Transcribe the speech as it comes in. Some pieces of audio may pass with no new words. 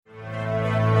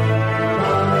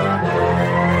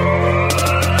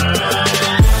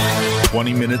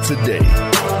20 minutes a day,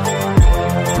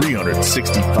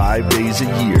 365 days a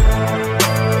year.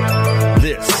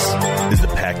 This is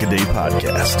the Pack a Day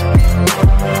Podcast.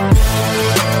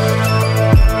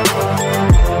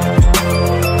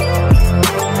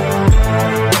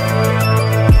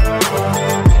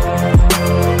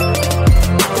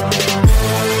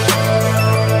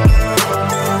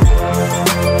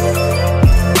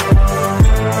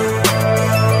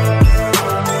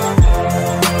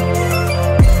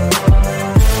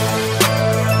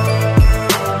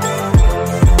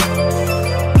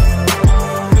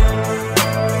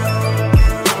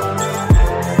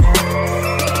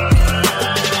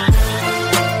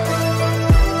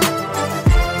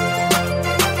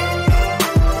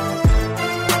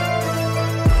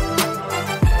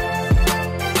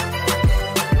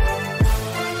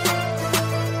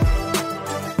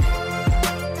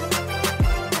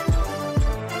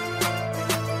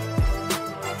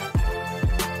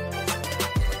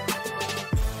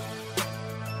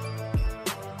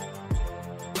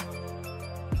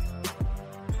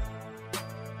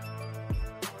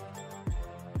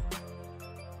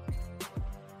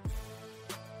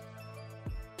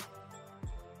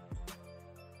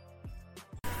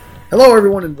 Hello,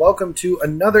 everyone, and welcome to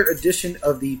another edition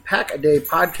of the Pack a Day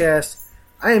Podcast.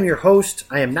 I am your host.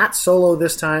 I am not solo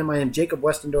this time. I am Jacob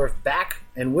Westendorf back,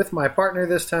 and with my partner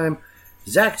this time,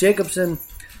 Zach Jacobson.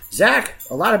 Zach,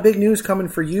 a lot of big news coming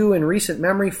for you in recent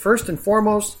memory. First and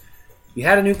foremost, you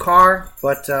had a new car,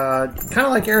 but kind of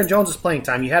like Aaron Jones' playing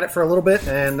time. You had it for a little bit,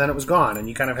 and then it was gone, and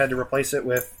you kind of had to replace it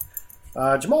with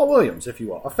Jamal Williams, if you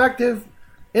will. Effective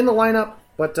in the lineup,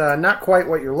 but not quite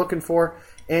what you're looking for.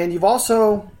 And you've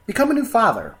also become a new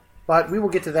father, but we will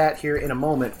get to that here in a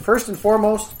moment. First and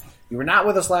foremost, you were not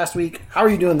with us last week. How are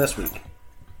you doing this week?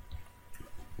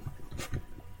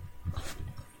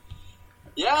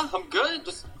 Yeah, I'm good.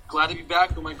 Just glad to be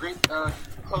back with my great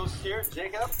host here,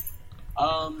 Jacob.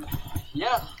 I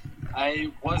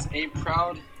was a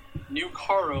proud new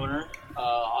car owner.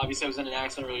 Obviously, I was in an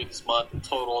accident earlier this month,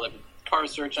 totaled a car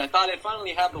search, and I thought I'd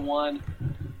finally have the one.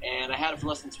 And I had it for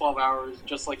less than 12 hours,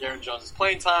 just like Aaron Jones'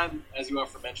 playing time, as you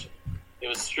aforementioned. It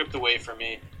was stripped away from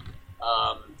me.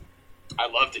 I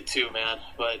loved it too, man.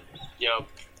 But, I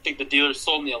think the dealer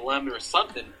sold me a lemon or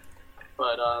something.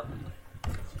 But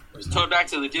it was towed back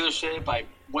to the dealership. I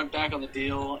went back on the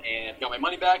deal and got my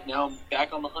money back. Now I'm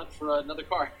back on the hunt for another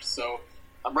car. So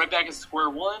I'm right back at square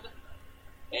one.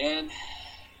 And,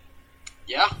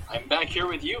 I'm back here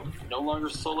with you. No longer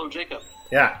solo Jacob.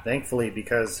 Yeah, thankfully,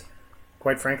 because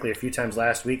quite frankly, a few times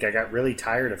last week I got really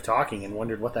tired of talking and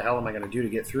wondered what the hell am I going to do to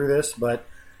get through this, but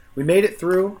we made it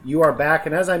through. You are back,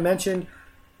 and as I mentioned,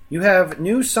 you have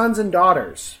new sons and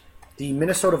daughters. The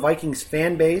Minnesota Vikings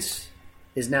fan base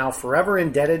is now forever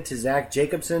indebted to Zach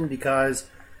Jacobson because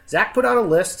Zach put out a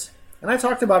list, and I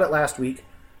talked about it last week,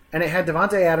 and it had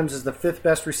Davante Adams as the fifth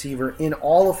best receiver in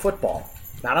all of football.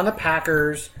 Not on the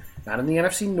Packers, not in the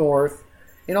NFC North,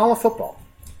 in all of football.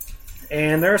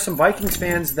 And there are some Vikings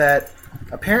fans that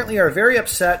apparently are very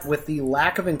upset with the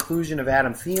lack of inclusion of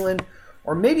Adam Thielen,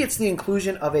 or maybe it's the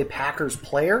inclusion of a Packers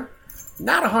player.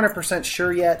 Not 100%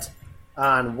 sure yet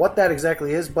on what that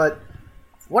exactly is, but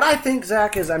what I think,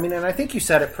 Zach, is, and I think you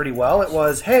said it pretty well, it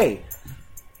was, hey,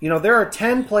 there are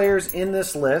 10 players in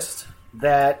this list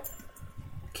that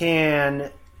can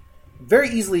very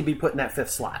easily be put in that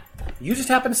fifth slot. You just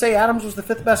happen to say Adams was the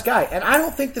fifth best guy, and I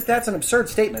don't think that that's an absurd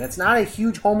statement. It's not a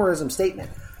huge homerism statement.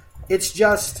 It's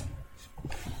just,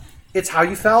 it's how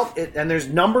you felt, and there's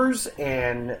numbers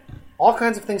and all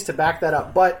kinds of things to back that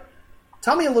up. But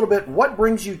tell me a little bit, what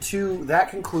brings you to that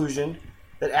conclusion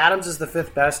that Adams is the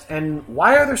fifth best, and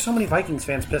why are there so many Vikings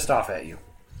fans pissed off at you?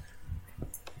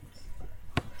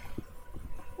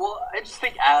 Well, I just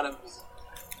think Adams,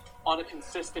 on a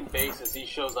consistent basis, he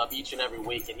shows up each and every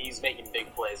week, and he's making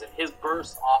big plays. And his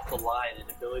burst off the line and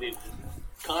ability to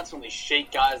constantly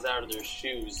shake guys out of their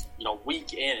shoes,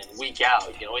 week in and week out.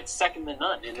 It's second to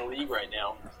none in the league right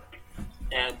now.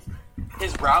 And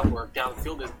his route work down the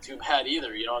field isn't too bad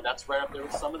either. That's right up there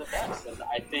with some of the best. And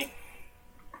I think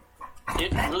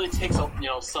it really takes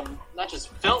some, not just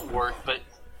film work, but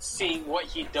seeing what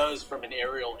he does from an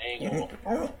aerial angle.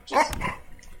 Just,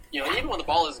 even when the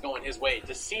ball isn't going his way,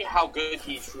 to see how good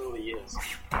he truly is.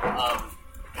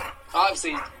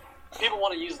 Obviously, people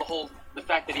want to use the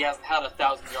fact that he hasn't had a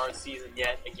 1,000-yard season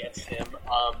yet against him,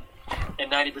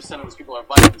 and 90% of those people are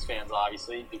Vikings fans,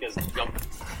 obviously, because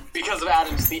of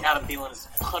Adam Thielen's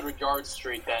 100-yard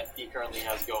streak that he currently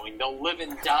has going. They'll live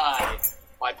and die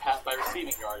by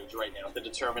receiving yardage right now to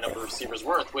determine a receiver's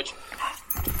worth, which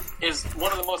is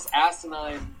one of the most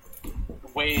asinine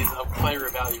ways of player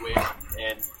evaluation.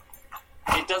 And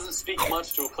it doesn't speak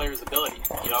much to a player's ability.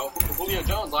 Julio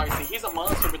Jones, obviously, he's a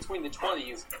monster between the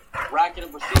 20s, racking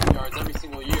up receiving yards every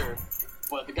single year,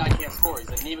 but the guy can't score. He's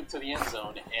anemic to the end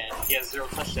zone, and he has 0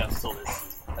 touchdowns still this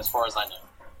season, as far as I know.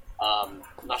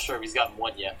 I'm not sure if he's gotten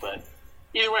one yet, but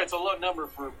either way, it's a low number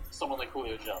for someone like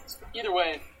Julio Jones. But either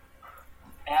way,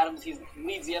 Adams, he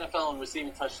leads the NFL in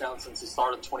receiving touchdowns since the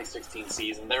start of the 2016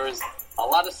 season. There is a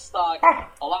lot of stock,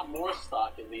 a lot more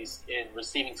stock at least, in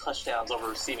receiving touchdowns over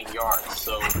receiving yards.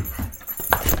 So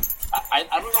I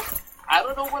don't know. I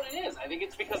don't know what it is. I think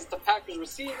it's because it's the Packers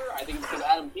receiver. I think it's because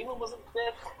Adam Thielen wasn't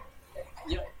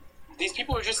fit. These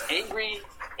people are just angry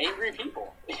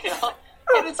people.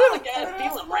 And it's not like Adam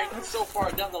Thielen ranked so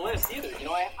far down the list either.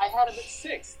 I had him at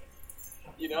 6th.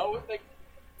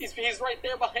 He's right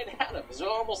there behind Adams. They're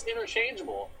almost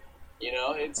interchangeable.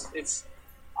 It's.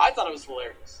 I thought it was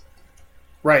hilarious.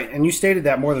 Right, and you stated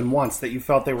that more than once, that you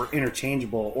felt they were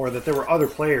interchangeable, or that there were other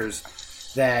players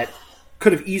that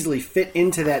could have easily fit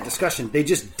into that discussion. They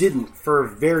just didn't for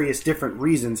various different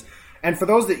reasons. And for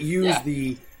those that use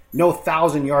the no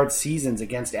 1,000-yard seasons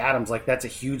against Adams, like that's a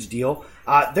huge deal.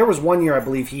 There was one year, I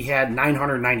believe, he had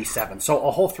 997. So a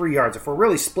whole 3 yards. If we're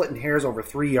really splitting hairs over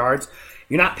 3 yards,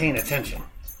 you're not paying attention.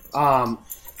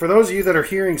 For those of you that are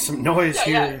hearing some noise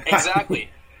here, exactly.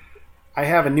 I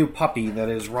have a new puppy that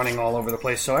is running all over the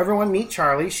place. So everyone meet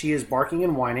Charlie. She is barking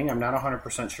and whining. I'm not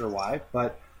 100% sure why,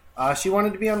 but she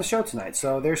wanted to be on the show tonight.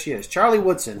 So there she is. Charlie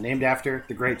Woodson, named after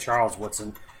the great Charles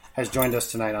Woodson, has joined us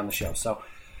tonight on the show. So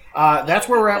that's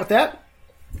where we're at with that.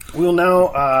 We'll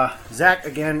now, Zach,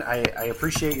 again, I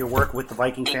appreciate your work with the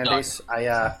Viking fan base.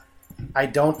 I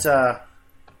don't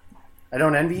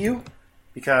envy you,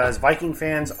 because Viking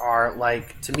fans are,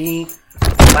 like, to me,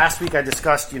 last week I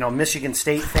discussed, Michigan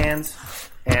State fans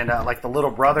and like the little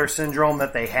brother syndrome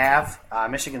that they have.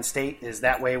 Michigan State is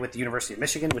that way with the University of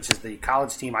Michigan, which is the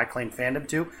college team I claim fandom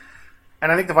to.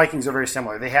 And I think the Vikings are very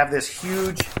similar. They have this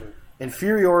huge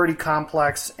inferiority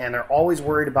complex, and they're always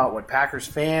worried about what Packers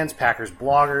fans, Packers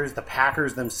bloggers, the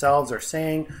Packers themselves are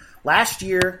saying. Last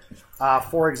year,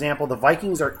 for example, the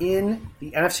Vikings are in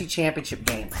the NFC Championship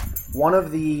game. One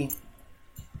of the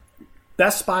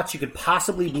best spots you could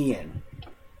possibly be in.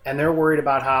 And they're worried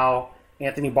about how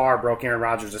Anthony Barr broke Aaron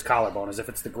Rodgers' collarbone, as if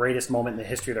it's the greatest moment in the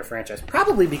history of their franchise.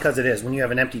 Probably because it is. When you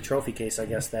have an empty trophy case, I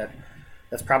guess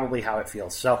that's probably how it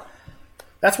feels. So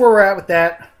that's where we're at with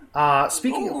that.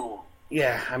 Speaking of,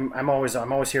 I'm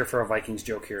always here for a Vikings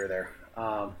joke here or there.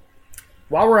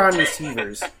 While we're on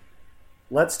receivers,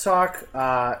 let's talk.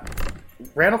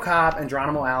 Randall Cobb and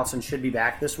Geronimo Allison should be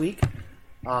back this week,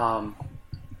 and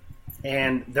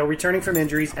they're returning from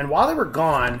injuries. And while they were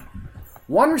gone,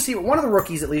 one receiver, one of the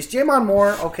rookies at least, Jamon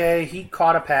Moore, okay, he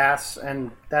caught a pass,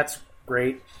 and that's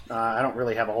great. I don't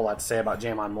really have a whole lot to say about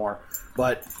Jamon Moore,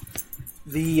 but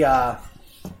the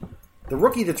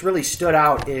rookie that's really stood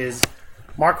out is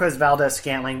Marquez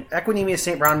Valdez-Scantling. Equinemius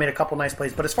St. Brown made a couple nice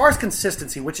plays, but as far as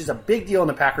consistency, which is a big deal in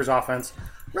the Packers offense,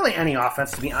 really any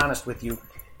offense, to be honest with you,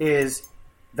 is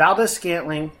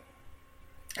Valdez-Scantling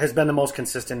has been the most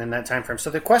consistent in that time frame. So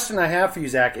the question I have for you,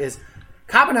 Zach, is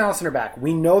Cobb and Allison are back.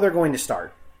 We know they're going to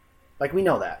start. Like, we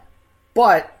know that.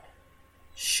 But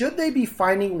should they be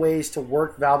finding ways to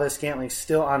work Valdez-Scantling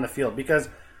still on the field? Because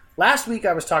last week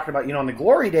I was talking about, in the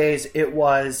glory days, it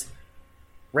was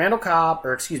Greg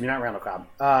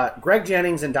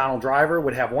Jennings and Donald Driver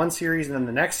would have one series, and then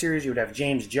the next series you would have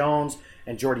James Jones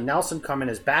and Jordy Nelson come in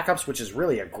as backups, which is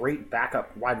really a great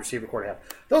backup wide receiver core to have.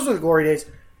 Those were the glory days.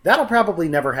 That'll probably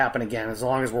never happen again as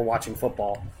long as we're watching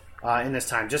football in this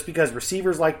time. Just because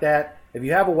receivers like that, if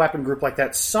you have a weapon group like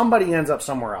that, somebody ends up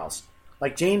somewhere else.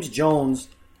 Like James Jones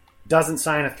doesn't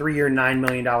sign a 3-year, $9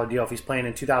 million deal if he's playing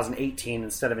in 2018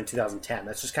 instead of in 2010.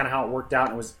 That's just kind of how it worked out,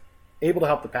 and it was able to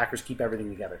help the Packers keep everything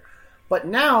together. But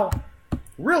now,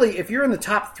 really, if you're in the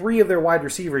top 3 of their wide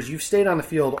receivers, you've stayed on the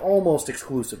field almost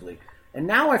exclusively. And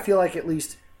now I feel like at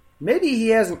least maybe he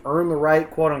hasn't earned the right,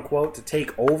 quote-unquote, to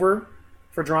take over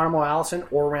for Geronimo Allison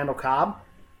or Randall Cobb,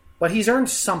 but he's earned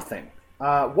something.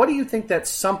 What do you think that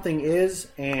something is,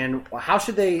 and how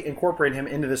should they incorporate him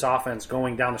into this offense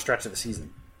going down the stretch of the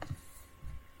season?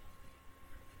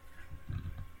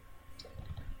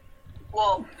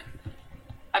 Well,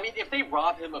 I mean, if they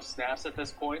rob him of snaps at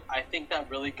this point, I think that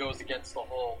really goes against the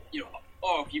whole,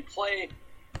 if you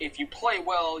play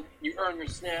well, you earn your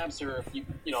snaps, or if you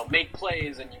make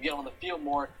plays and you get on the field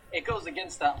more, it goes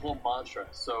against that whole mantra.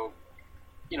 So,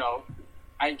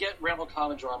 I get Randall Cobb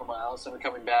and Geronimo Allison are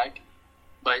coming back,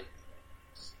 but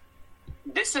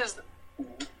this is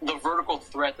the vertical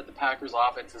threat that the Packers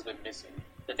offense has been missing,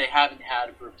 that they haven't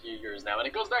had for a few years now. And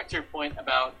it goes back to your point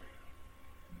about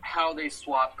how they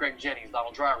swapped Greg Jennings,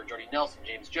 Donald Driver, Jordy Nelson,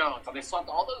 James Jones. How they swapped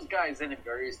all those guys in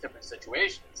various different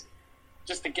situations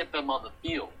just to get them on the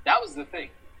field. That was the thing.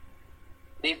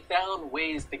 They found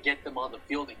ways to get them on the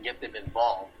field and get them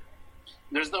involved.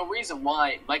 There's no reason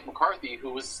why Mike McCarthy,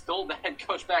 who was still the head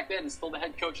coach back then and still the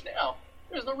head coach now,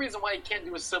 there's no reason why he can't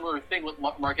do a similar thing with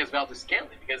Marquez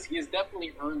Valdez-Scantling, because he has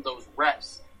definitely earned those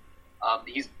reps.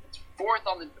 He's fourth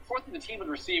in the team in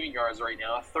receiving yards right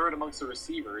now, third amongst the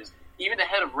receivers, even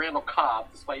ahead of Randall Cobb,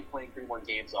 despite playing 3 more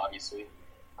games, obviously.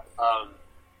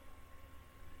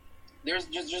 There's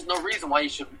just no reason why you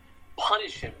should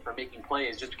punish him for making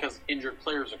plays just because injured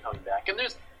players are coming back. And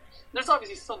there's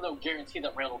obviously still no guarantee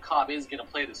that Randall Cobb is going to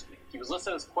play this week. He was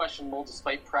listed as questionable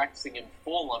despite practicing in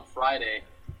full on Friday.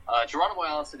 Geronimo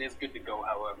Allison is good to go,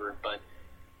 however, but,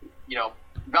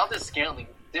 Valdez-Scantling,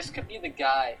 this could be the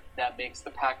guy that makes the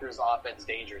Packers' offense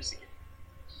dangerous again.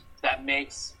 That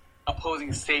makes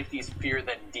opposing safeties fear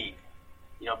them deep.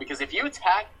 Because if you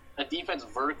attack a defense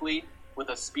vertically with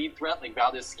a speed threat like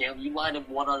Valdez-Scantling, you line him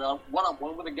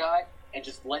one-on-one with a guy and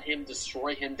just let him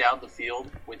destroy him down the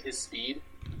field with his speed,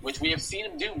 which we have seen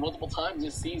him do multiple times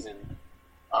this season.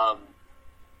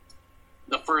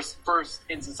 The first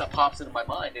instance that pops into my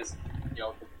mind is,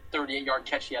 the 38-yard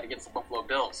catch he had against the Buffalo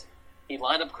Bills. He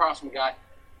lined up across from the guy,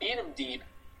 beat him deep,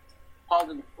 hauled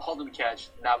him to catch.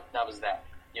 That was that.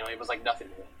 It was like nothing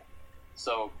to him.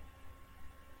 So,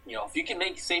 if you can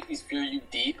make safeties fear you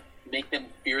deep, make them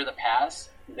fear the pass,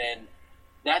 then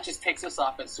that just takes this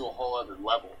offense to a whole other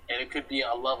level. And it could be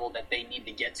a level that they need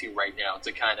to get to right now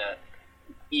to kind of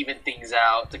even things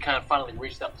out, to kind of finally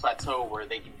reach that plateau where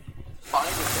they can find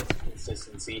a sense of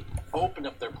consistency, open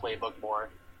up their playbook more,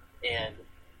 and,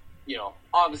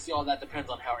 obviously all that depends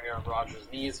on how Aaron Rodgers'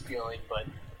 knee is feeling, but,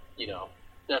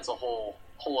 that's a whole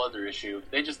other issue.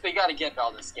 They got to get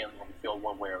Valdez-Scantling on the field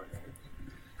one way or another.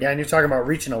 Yeah, and you're talking about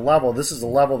reaching a level. This is a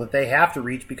level that they have to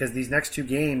reach because these next 2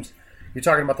 games, you're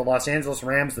talking about the Los Angeles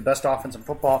Rams, the best offense in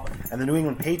football, and the New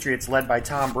England Patriots led by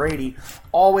Tom Brady.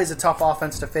 Always a tough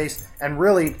offense to face. And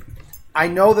really, I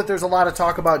know that there's a lot of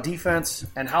talk about defense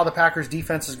and how the Packers'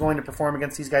 defense is going to perform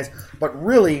against these guys, but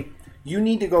really, you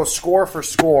need to go score for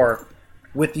score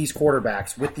with these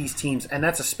quarterbacks, with these teams. And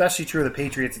that's especially true of the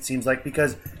Patriots, it seems like,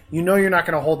 because you're not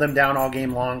going to hold them down all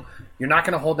game long. You're not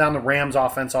going to hold down the Rams'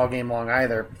 offense all game long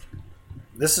either.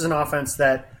 This is an offense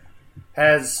that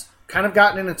has kind of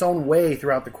gotten in its own way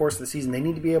throughout the course of the season. They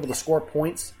need to be able to score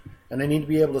points, and they need to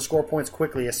be able to score points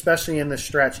quickly, especially in this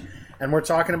stretch. And we're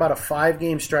talking about a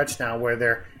 5-game stretch now where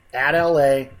they're at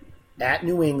LA, at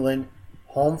New England,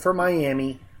 home for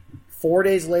Miami. 4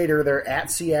 days later, they're at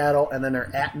Seattle, and then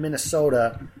they're at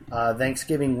Minnesota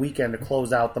Thanksgiving weekend to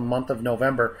close out the month of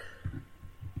November.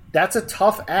 That's a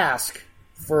tough ask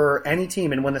for any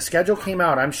team. And when the schedule came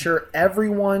out, I'm sure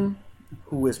everyone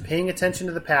who was paying attention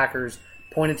to the Packers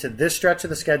pointed to this stretch of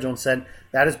the schedule and said,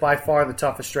 that is by far the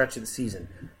toughest stretch of the season.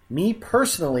 Me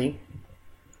personally,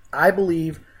 I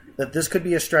believe that this could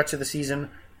be a stretch of the season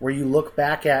where you look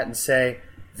back at and say,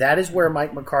 that is where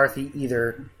Mike McCarthy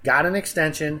either got an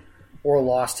extension or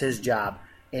lost his job.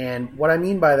 And what I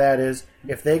mean by that is,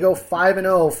 if they go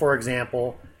 5-0, for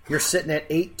example, you're sitting at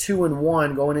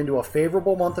 8-2-1 going into a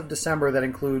favorable month of December that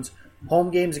includes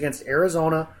home games against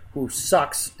Arizona, who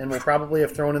sucks and will probably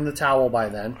have thrown in the towel by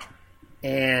then.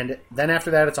 And then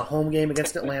after that, it's a home game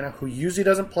against Atlanta, who usually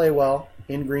doesn't play well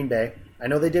in Green Bay. I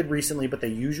know they did recently, but they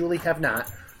usually have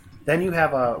not. Then you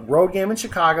have a road game in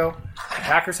Chicago. The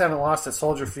Packers haven't lost at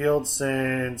Soldier Field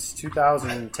since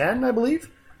 2010, I believe.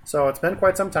 So it's been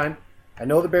quite some time. I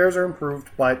know the Bears are improved,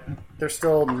 but they're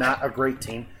still not a great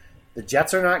team. The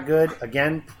Jets are not good.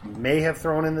 Again, may have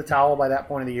thrown in the towel by that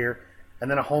point of the year. And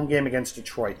then a home game against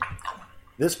Detroit.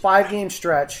 This 5-game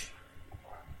stretch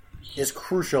is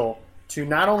crucial to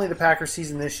not only the Packers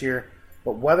season this year,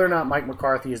 but whether or not Mike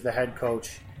McCarthy is the head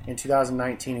coach in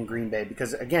 2019 in Green Bay.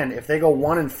 Because, again, if they go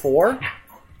 1-4,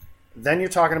 then you're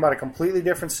talking about a completely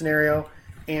different scenario.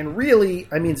 And really,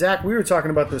 Zach, we were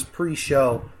talking about this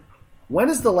pre-show. When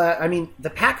is the last... the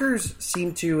Packers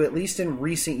seem to, at least in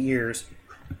recent years,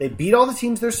 they beat all the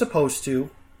teams they're supposed to,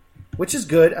 which is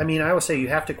good. I always say you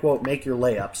have to, quote, make your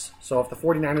layups. So if the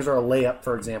 49ers are a layup,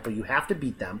 for example, you have to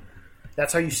beat them.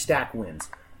 That's how you stack wins.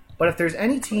 But if there's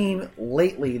any team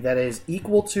lately that is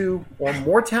equal to or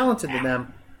more talented than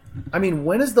them,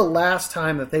 when is the last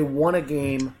time that they won a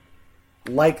game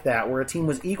like that, where a team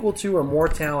was equal to or more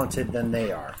talented than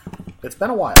they are? It's been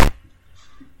a while.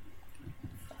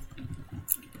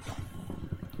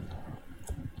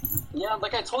 Yeah,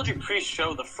 like I told you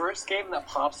pre-show, the first game that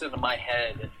pops into my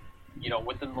head,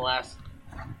 within the last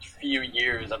few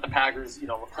years that the Packers,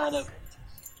 were kind of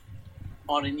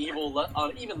on an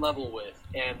even level with,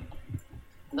 and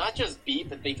not just beat,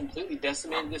 but they completely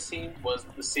decimated this team, was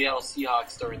the Seattle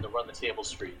Seahawks during the run-the-table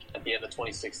streak at the end of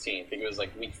 2016. I think it was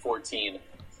like week 14.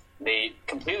 They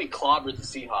completely clobbered the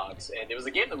Seahawks, and it was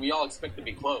a game that we all expected to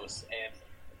be close. And,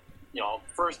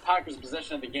 first Packers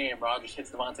possession of the game, Rodgers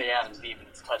hits Devontae Adams deep and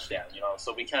it's a touchdown,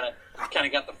 So we kind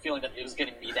of got the feeling that it was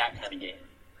going to be that kind of game,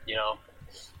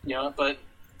 But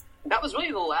that was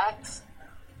really the last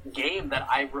game that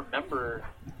I remember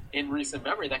in recent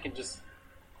memory that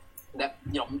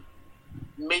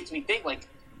makes me think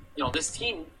this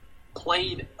team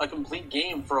played a complete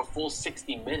game for a full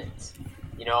 60 minutes.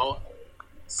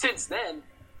 Since then,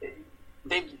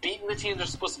 they've beaten the teams they're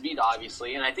supposed to beat,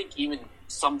 obviously, and I think even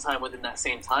sometime within that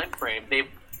same time frame, they've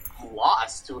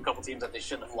lost to a couple teams that they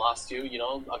shouldn't have lost to.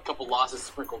 A couple losses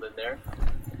sprinkled in there,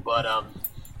 but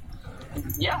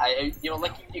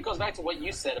it goes back to what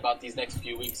you said about these next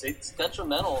few weeks. It's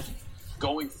detrimental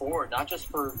going forward, not just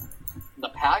for the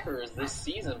Packers this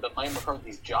season, but Mike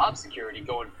McCarthy's job security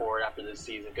going forward after this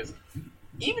season. Because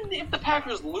even if the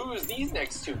Packers lose these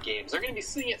next two games, they're going to be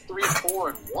sitting at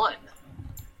 3-4-1.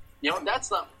 That's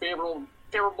not favorable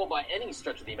by any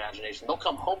stretch of the imagination. They'll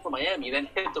come home from Miami, then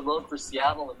hit the road for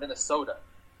Seattle and Minnesota.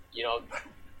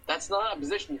 That's not a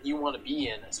position that you want to be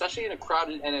in, especially in a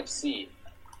crowded NFC.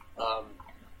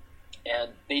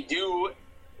 And they do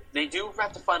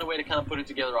have to find a way to kind of put it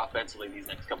together offensively these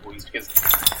next couple weeks, because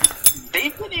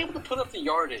they've been able to put up the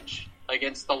yardage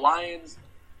against the Lions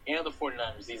and the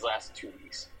 49ers these last 2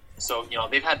 weeks. So,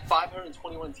 they've had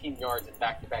 521 team yards in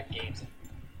back-to-back games.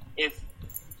 If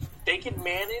they can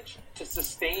manage to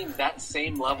sustain that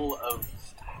same level of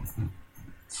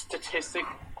statistic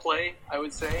play, I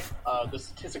would say, the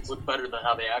statistics look better than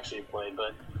how they actually played,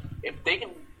 but if they can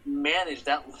manage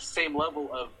that same level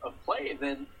of play,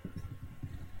 then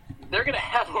they're going to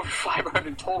have over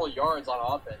 500 total yards on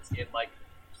offense in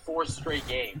 4 straight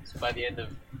games by the end of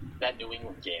that New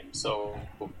England game. So,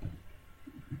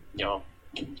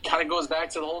 kind of goes back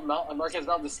to the whole Marquez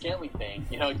Valdez-Scantling thing.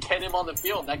 Get him on the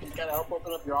field. That can kind of help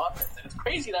open up your offense. And it's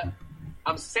crazy that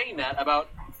I'm saying that about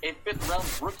a fifth-round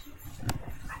rookie,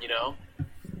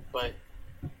 But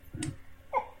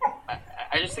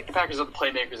I just think the Packers have the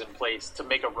playmakers in place to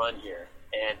make a run here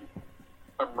and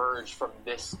emerge from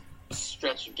this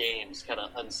stretch of games kind of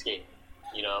unscathed,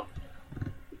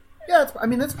 Yeah,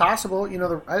 it's possible.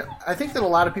 I think that a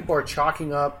lot of people are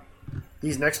chalking up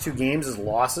these next two games as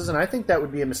losses, and I think that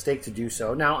would be a mistake to do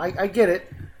so. Now, I get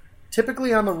it.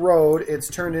 Typically on the road, it's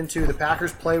turned into the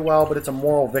Packers play well, but it's a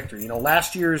moral victory.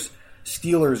 Last year's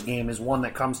Steelers game is one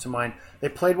that comes to mind. They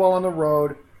played well on the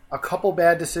road, a couple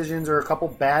bad decisions or a couple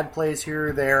bad plays here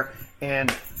or there,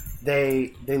 and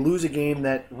they lose a game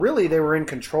that really they were in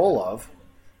control of.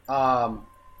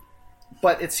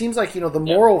 But it seems like, the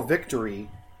moral victory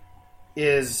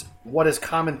is what is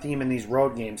common theme in these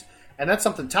road games. And that's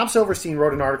something Tom Silverstein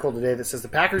wrote an article today that says the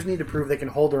Packers need to prove they can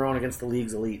hold their own against the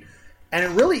league's elite. And it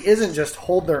really isn't just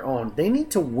hold their own. They need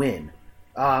to win.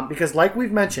 Because like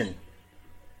we've mentioned,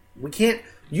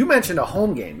 you mentioned a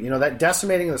home game, that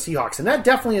decimating of the Seahawks. And that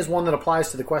definitely is one that applies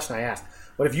to the question I asked.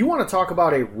 But if you want to talk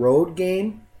about a road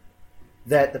game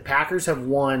that the Packers have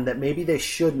won that maybe they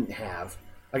shouldn't have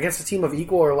against a team of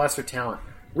equal or lesser talent,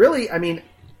 really,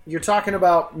 you're talking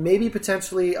about maybe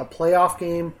potentially a playoff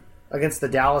game against the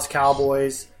Dallas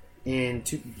Cowboys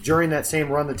during that same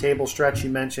run-the-table stretch you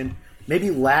mentioned.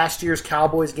 Maybe last year's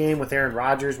Cowboys game with Aaron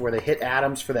Rodgers where they hit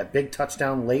Adams for that big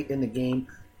touchdown late in the game.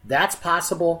 That's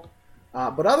possible.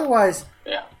 But otherwise,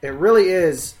 It really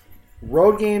is.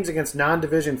 Road games against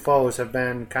non-division foes have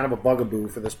been kind of a bugaboo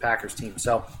for this Packers team.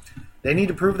 So they need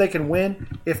to prove they can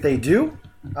win. If they do,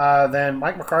 then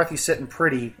Mike McCarthy's sitting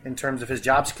pretty in terms of his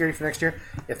job security for next year.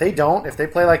 If they don't, if they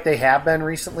play like they have been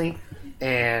recently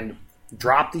and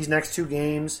drop these next two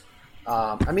games,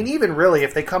 even really,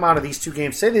 if they come out of these two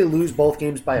games, say they lose both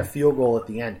games by a field goal at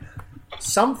the end,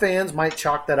 some fans might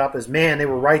chalk that up as, man, they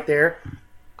were right there.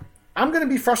 I'm going to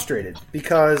be frustrated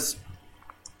because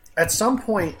at some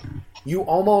point you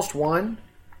almost won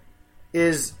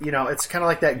is, it's kind of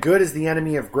like that good is the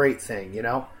enemy of great thing,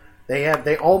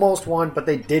 They almost won, but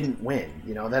they didn't win.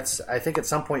 I think at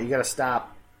some point you got to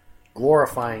stop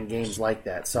glorifying games like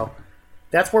that. So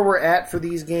that's where we're at for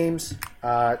these games.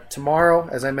 Tomorrow,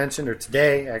 as I mentioned, or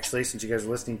today, actually, since you guys are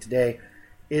listening today,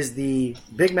 is the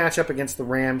big matchup against the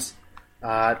Rams.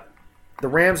 The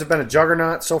Rams have been a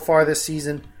juggernaut so far this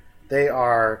season. They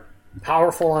are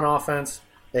powerful on offense.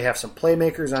 They have some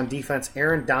playmakers on defense.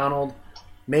 Aaron Donald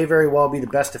may very well be the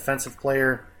best defensive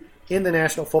player in the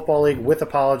National Football League, with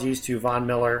apologies to Von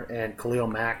Miller and Khalil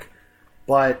Mack.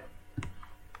 But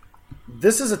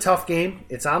This is a tough game.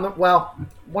 It's on the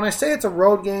when I say it's a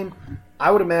road game,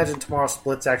 I would imagine tomorrow's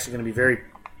split's actually going to be very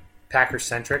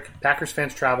Packers-centric. Packers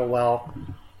fans travel well.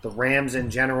 The Rams in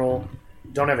general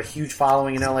don't have a huge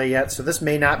following in LA yet, so this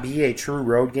may not be a true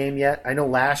road game yet. I know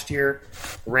last year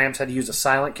the Rams had to use a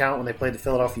silent count when they played the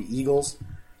Philadelphia Eagles,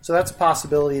 so that's a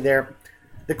possibility there.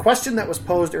 The question that was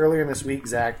posed earlier in this week,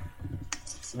 Zach,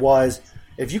 was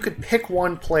if you could pick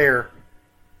one player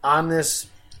on this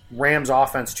Rams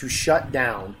offense to shut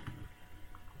down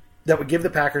that would give the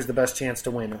Packers the best chance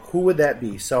to win, who would that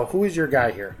be? So who is your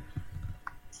guy here?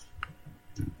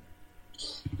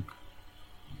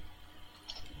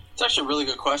 It's actually a really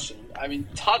good question. I mean,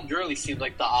 Todd Gurley seems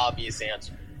like the obvious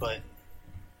answer, but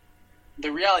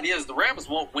the reality is the Rams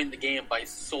won't win the game by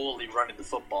solely running the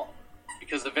football,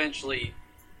 because eventually,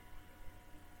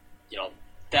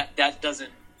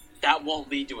 that won't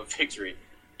lead to a victory.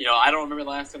 I don't remember the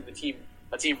last time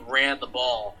a team ran the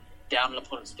ball down an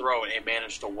opponent's throat and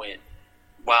managed to win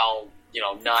while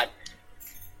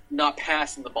not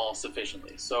passing the ball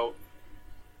sufficiently. So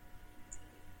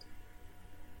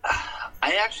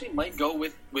I actually might go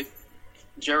with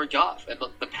Jared Goff and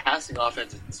the passing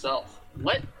offense itself.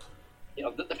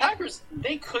 The Packers,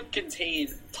 they could contain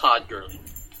Todd Gurley.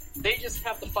 They just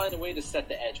have to find a way to set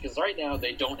the edge, because right now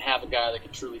they don't have a guy that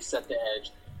can truly set the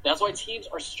edge. That's why teams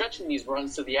are stretching these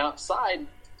runs to the outside,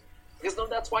 because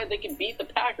that's why they can beat the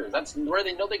Packers. That's where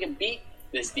they know they can beat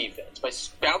this defense, by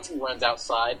bouncing runs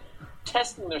outside,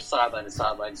 testing their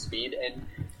sideline-to-sideline speed, and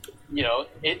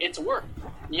it's worked.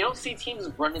 You don't see teams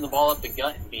running the ball up the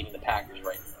gut and beating the Packers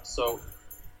right now. So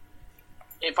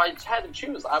if I had to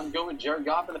choose, I would go with Jared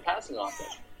Goff in the passing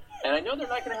offense. And I know they're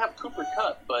not going to have Cooper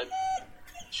Kupp, but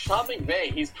Sean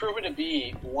McVay, he's proven to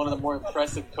be one of the more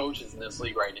impressive coaches in this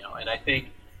league right now. And I think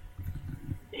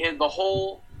the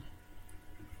whole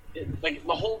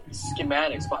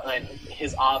schematics behind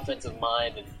his offensive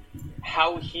mind and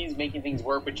how he's making things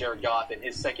work with Jared Goff in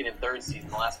his second and third season,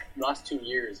 the last 2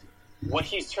 years, what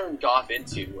he's turned Goff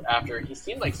into after he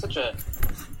seemed like such a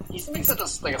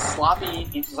sloppy,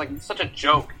 he was like such a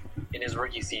joke in his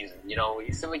rookie season.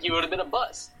 He seemed like he would have been a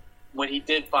bust when he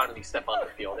did finally step on the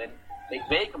field, and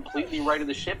McVay completely righted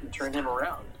the ship and turned him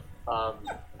around.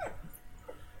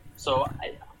 So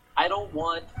I don't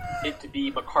want it to be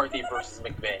McCarthy versus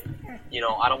McVay.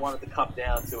 I don't want it to come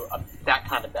down to that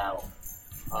kind of battle.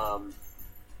 I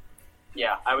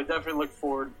would definitely look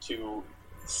forward to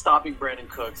stopping Brandon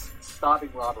Cooks,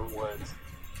 stopping Robert Woods,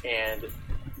 and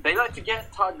they like to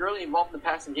get Todd Gurley involved in the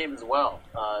passing game as well,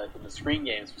 in the screen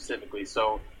game specifically.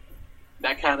 So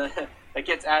that that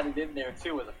gets added in there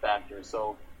too as a factor.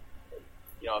 So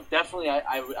definitely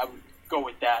I would go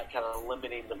with that, kind of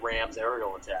limiting the Rams'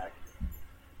 aerial attack.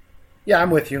 Yeah,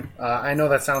 I'm with you. I know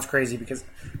that sounds crazy, because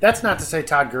that's not to say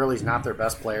Todd Gurley's not their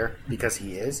best player, because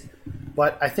he is.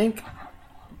 But I think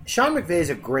Sean McVay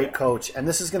is a great coach, and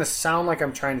this is going to sound like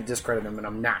I'm trying to discredit him, and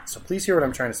I'm not. So please hear what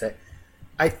I'm trying to say.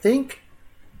 I think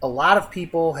a lot of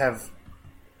people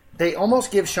they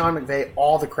almost give Sean McVay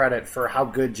all the credit for how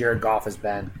good Jared Goff has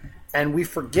been. And we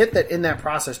forget that in that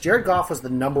process, Jared Goff was the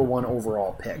number one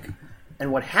overall pick.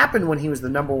 And what happened when he was the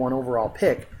number one overall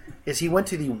pick is he went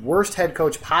to the worst head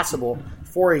coach possible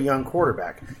for a young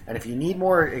quarterback. And if you need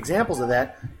more examples of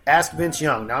that, ask Vince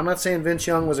Young. Now, I'm not saying Vince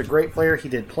Young was a great player. He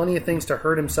did plenty of things to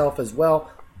hurt himself as well.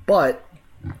 But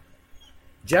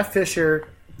Jeff Fisher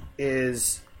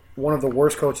is one of the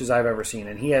worst coaches I've ever seen,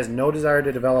 and he has no desire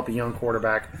to develop a young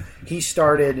quarterback. He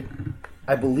started,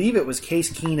 I believe it was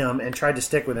Case Keenum, and tried to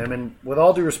stick with him. And with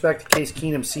all due respect to Case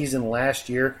Keenum's season last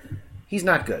year, he's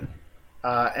not good.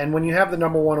 And when you have the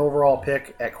number one overall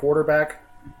pick at quarterback,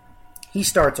 he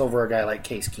starts over a guy like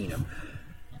Case Keenum.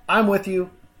 I'm with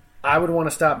you. I would want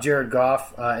to stop Jared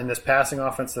Goff in this passing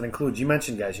offense that includes, you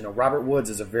mentioned guys, Robert Woods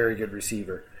is a very good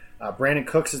receiver. Brandon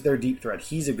Cooks is their deep threat.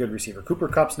 He's a good receiver. Cooper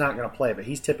Kupp's not going to play, but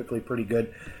he's typically pretty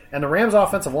good. And the Rams'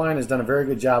 offensive line has done a very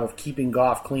good job of keeping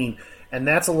Goff clean, and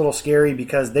that's a little scary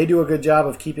because they do a good job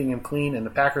of keeping him clean, and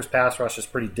the Packers' pass rush is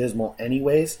pretty dismal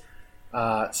anyways.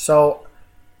 So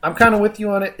I'm kind of with you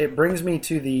on it. It brings me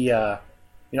to the,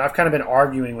 I've kind of been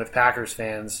arguing with Packers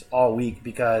fans all week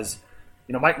because,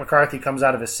 Mike McCarthy comes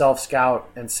out of his self-scout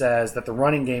and says that the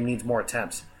running game needs more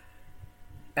attempts.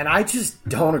 And I just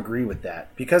don't agree with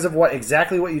that because of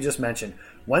exactly what you just mentioned.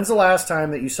 When's the last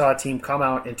time that you saw a team come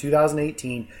out in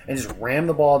 2018 and just ram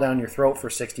the ball down your throat for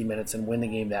 60 minutes and win the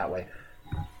game that way?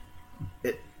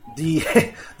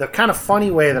 The kind of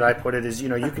funny way that I put it is, you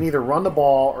can either run the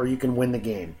ball or you can win the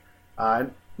game.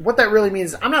 What that really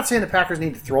means is I'm not saying the Packers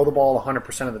need to throw the ball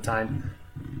 100% of the time.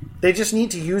 They just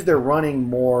need to use their running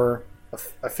more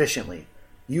efficiently.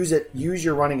 Use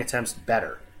your running attempts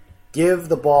better. give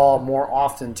the ball more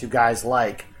often to guys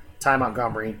like Ty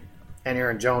Montgomery and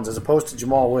Aaron Jones as opposed to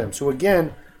Jamal Williams, who,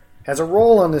 again, has a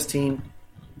role on this team,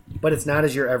 but it's not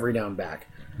as your every down back.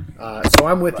 So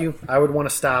I'm with you. I would want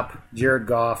to stop Jared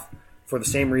Goff for the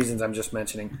same reasons I'm just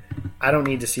mentioning. I don't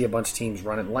need to see a bunch of teams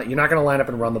run it. You're not going to line up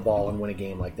and run the ball and win a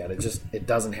game like that. It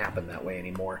doesn't happen that way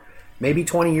anymore. Maybe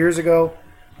 20 years ago,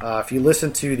 if you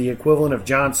listen to the equivalent of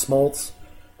John Smoltz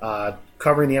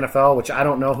covering the NFL, which I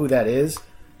don't know who that is,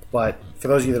 but for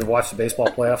those of you that have watched the baseball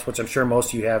playoffs, which I'm sure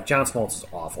most of you have, John Smoltz is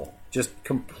awful. Just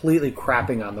completely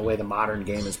crapping on the way the modern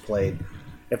game is played.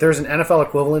 If there's an NFL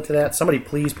equivalent to that, somebody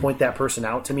please point that person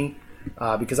out to me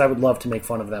because I would love to make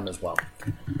fun of them as well.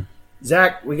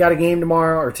 Zach, we got a game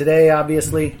tomorrow, or today,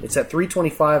 obviously. It's at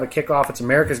 3:25, a kickoff. It's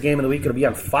America's Game of the Week. It'll be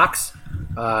on Fox.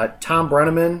 Tom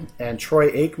Brenneman and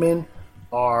Troy Aikman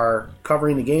are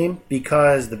covering the game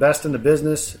because the best in the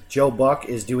business, Joe Buck,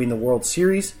 is doing the World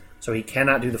Series, so he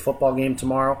cannot do the football game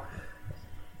tomorrow.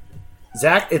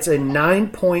 Zach, it's a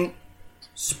 9-point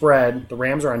spread. The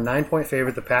Rams are a 9-point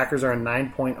favorite. The Packers are a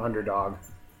 9-point underdog.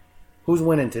 Who's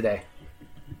winning today?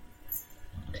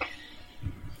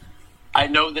 I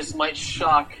know this might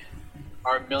shock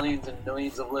our millions and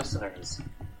millions of listeners,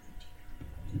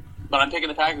 but I'm picking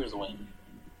the Packers to win.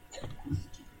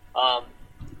 I'm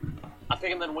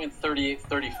picking them to win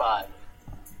 38-35.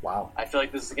 Wow. I feel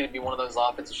like this is going to be one of those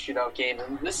offensive shootout games,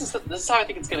 and this is how I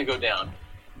think it's going to go down.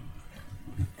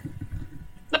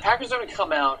 The Packers are going to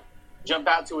come out, jump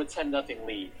out to a 10-0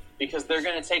 lead, because they're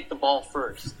going to take the ball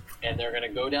first, and they're going to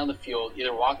go down the field,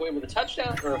 either walk away with a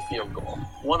touchdown or a field goal.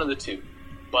 One of the two.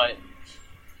 But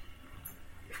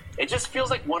it just feels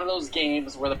like one of those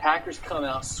games where the Packers come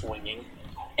out swinging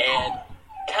and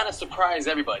kind of surprise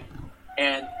everybody.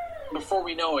 And before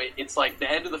we know it, it's like the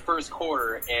end of the first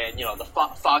quarter, and the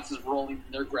Fox is rolling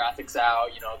their graphics out.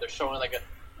 They're showing like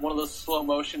one of those slow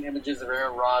motion images of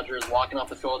Aaron Rodgers walking off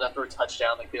the field after a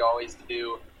touchdown, like they always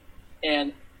do.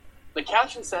 And the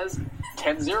caption says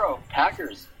 10-0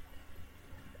 Packers,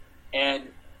 and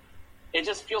it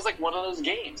just feels like one of those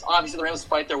games. Obviously, the Rams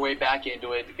fight their way back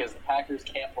into it because the Packers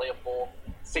can't play a full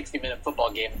 60-minute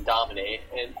football game and dominate,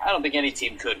 and I don't think any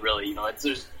team could really.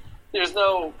 There's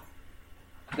no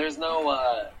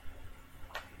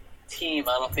team,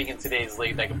 I don't think, in today's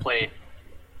league that can play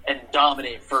and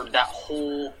dominate for that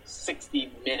whole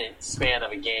 60-minute span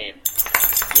of a game.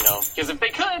 Because if they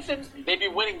could, then they'd be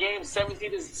winning games 17-0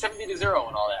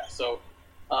 and all that. So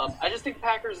I just think the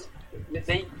Packers,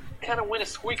 they kind of win a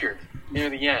squeaker near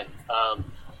the end.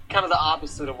 Kind of the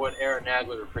opposite of what Aaron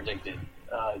Nagler predicted.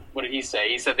 What did he say?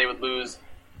 He said they would lose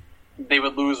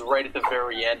right at the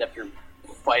very end after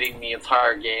fighting the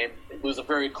entire game. They'd lose a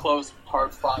very close,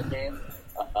 hard-fought game.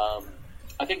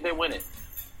 I think they win it.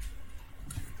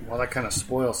 Well, that kind of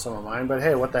spoils some of mine, but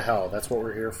hey, what the hell? That's what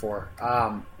we're here for.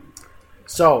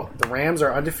 So, the Rams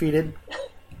are undefeated.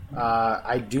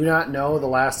 I do not know the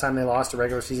last time they lost a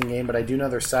regular season game, but I do know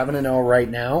they're 7-0 right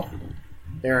now.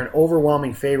 They're an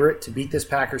overwhelming favorite to beat this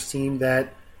Packers team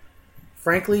that,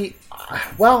 frankly,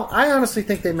 I honestly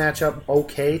think they match up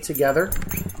okay together.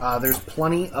 There's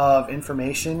plenty of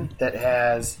information that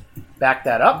has backed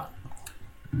that up.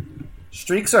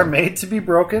 Streaks are made to be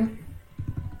broken.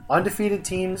 Undefeated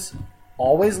teams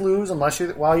always lose unless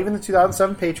even the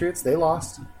 2007 Patriots, they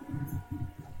lost.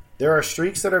 There are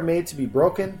streaks that are made to be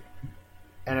broken,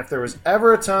 and if there was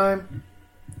ever a time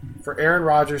for Aaron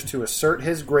Rodgers to assert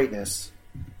his greatness,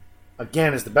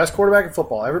 again, as the best quarterback in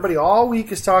football, everybody all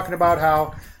week is talking about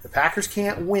how the Packers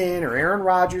can't win or Aaron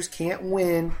Rodgers can't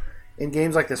win in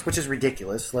games like this, which is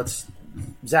ridiculous.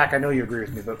 Zach, I know you agree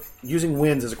with me, but using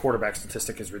wins as a quarterback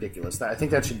statistic is ridiculous. I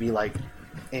think that should be like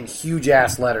in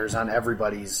huge-ass letters on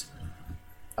everybody's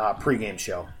pregame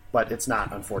show, but it's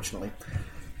not, unfortunately.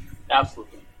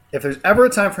 Absolutely. If there's ever a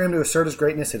time for him to assert his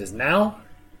greatness, it is now.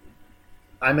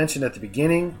 I mentioned at the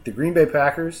beginning, the Green Bay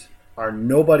Packers are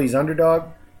nobody's underdog.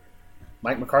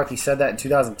 Mike McCarthy said that in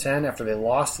 2010 after they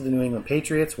lost to the New England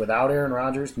Patriots without Aaron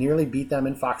Rodgers, nearly beat them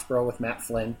in Foxborough with Matt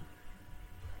Flynn.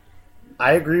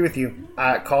 I agree with you.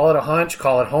 Call it a hunch,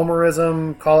 call it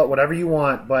homerism, call it whatever you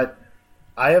want, but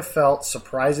I have felt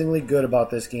surprisingly good about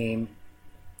this game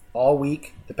all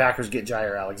week. The Packers get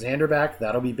Jair Alexander back.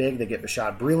 That'll be big. They get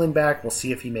Bashaud Breeland back. We'll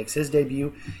see if he makes his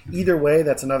debut. Either way,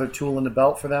 that's another tool in the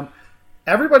belt for them.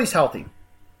 Everybody's healthy.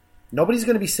 Nobody's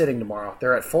going to be sitting tomorrow.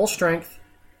 They're at full strength.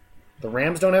 The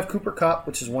Rams don't have Cooper Kupp,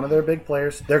 which is one of their big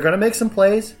players. They're going to make some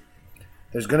plays.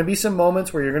 There's going to be some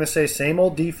moments where you're going to say same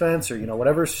old defense or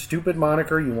whatever stupid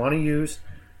moniker you want to use.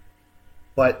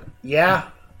 But, yeah,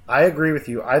 I agree with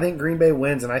you. I think Green Bay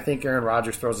wins, and I think Aaron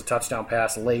Rodgers throws a touchdown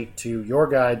pass late to your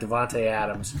guy, Devontae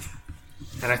Adams.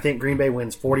 and I think Green Bay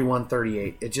wins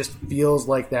 41-38. It just feels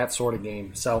like that sort of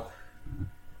game. So,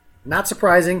 not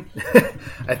surprising.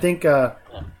 I think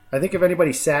if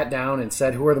anybody sat down and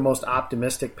said who are the most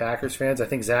optimistic Packers fans, I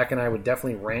think Zach and I would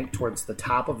definitely rank towards the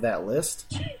top of that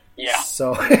list. Yeah.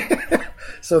 So,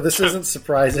 so this isn't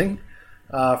surprising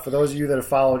for those of you that have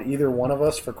followed either one of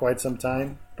us for quite some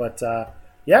time. But,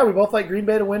 yeah, we both like Green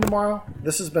Bay to win tomorrow.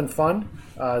 This has been fun.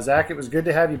 Zach, it was good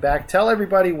to have you back. Tell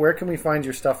everybody, where can we find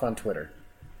your stuff on Twitter?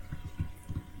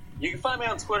 You can find me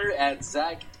on Twitter at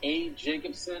Zach A.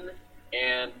 Jacobson.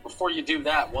 And before you do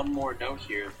that, one more note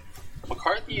here.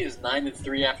 McCarthy is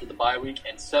 9-3 after the bye week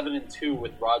and 7-2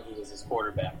 with Rodgers as his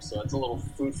quarterback. So it's a little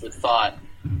food for thought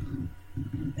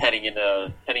heading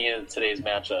into today's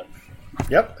matchup.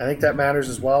 Yep, I think that matters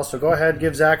as well. So go ahead,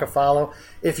 give Zach a follow.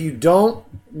 If you don't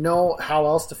know how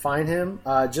else to find him,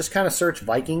 just kind of search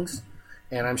Vikings,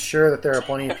 and I'm sure that there are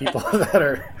plenty of people that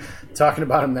are talking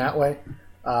about him that way.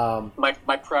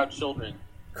 My proud children.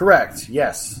 Correct,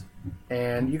 yes.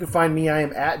 And you can find me. I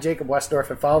am at Jacob Westdorf,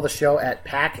 and follow the show at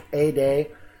Pack A Day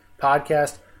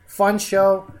Podcast. Fun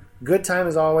show. Good time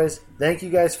as always. Thank you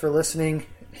guys for listening,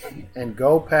 and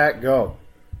go Pack, go.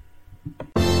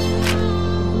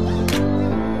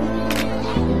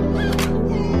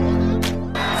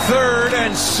 3rd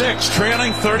and 6,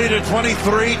 trailing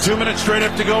 30-23. 2 minutes straight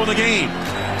up to go in the game.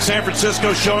 San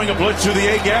Francisco showing a blitz through the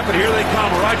A-gap, and here they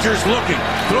come. Rodgers looking.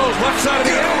 Throws left side of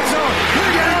the end zone.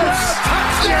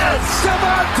 Touchdown!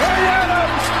 Davante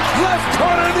Adams! Left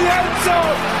corner of the end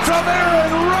zone from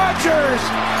Aaron Rodgers!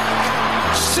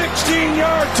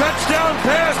 16-yard touchdown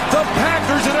pass. The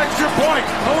Packers an extra point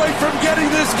away from getting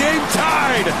this game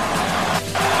tied.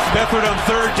 Beathard on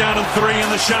 3rd down and 3 in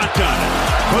the shotgun.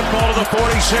 Football to the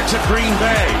 46 at Green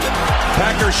Bay.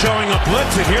 Packers showing a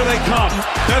blitz, and here they come.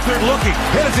 Beathard looking,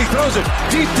 hit as he throws it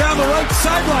deep down the right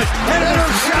sideline. And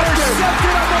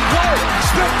intercepted on the play.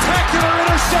 Spectacular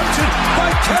interception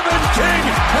by Kevin King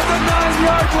at the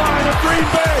 9-yard line of Green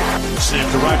Bay. Snap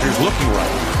to Rodgers looking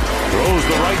right. Throws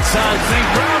the right side. St.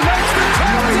 Brown makes the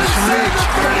catch. Nice reach.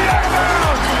 30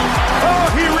 bounds. Oh,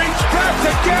 he reached back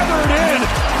to gather it in,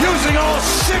 using all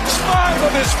 6'5"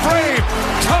 of his frame.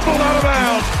 Tumbled out of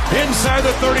bounds inside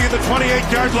the 30 of the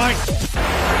 28-yard line.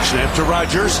 Snap to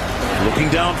Rodgers,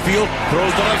 looking downfield,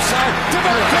 throws the left side.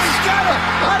 Davante's got it,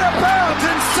 out of bounds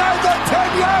inside the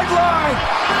 10-yard line.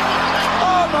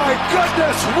 Oh my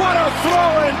goodness, what a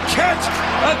throw and catch.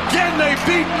 Again, they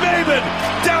beat Maven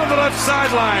down the left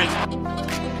sideline.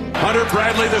 Hunter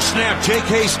Bradley the snap.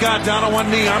 J.K. Scott down on one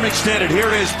knee, arm extended. Here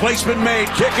it is, placement made,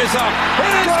 kick is up.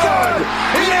 It is good!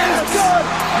 It is good!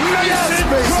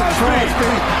 Mason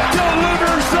Crosby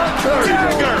delivers the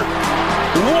dagger.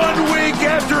 1 week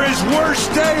after his worst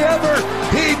day ever,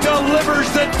 he delivers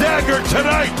the dagger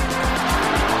tonight.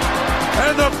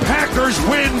 And the Packers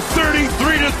win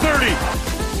 33-30.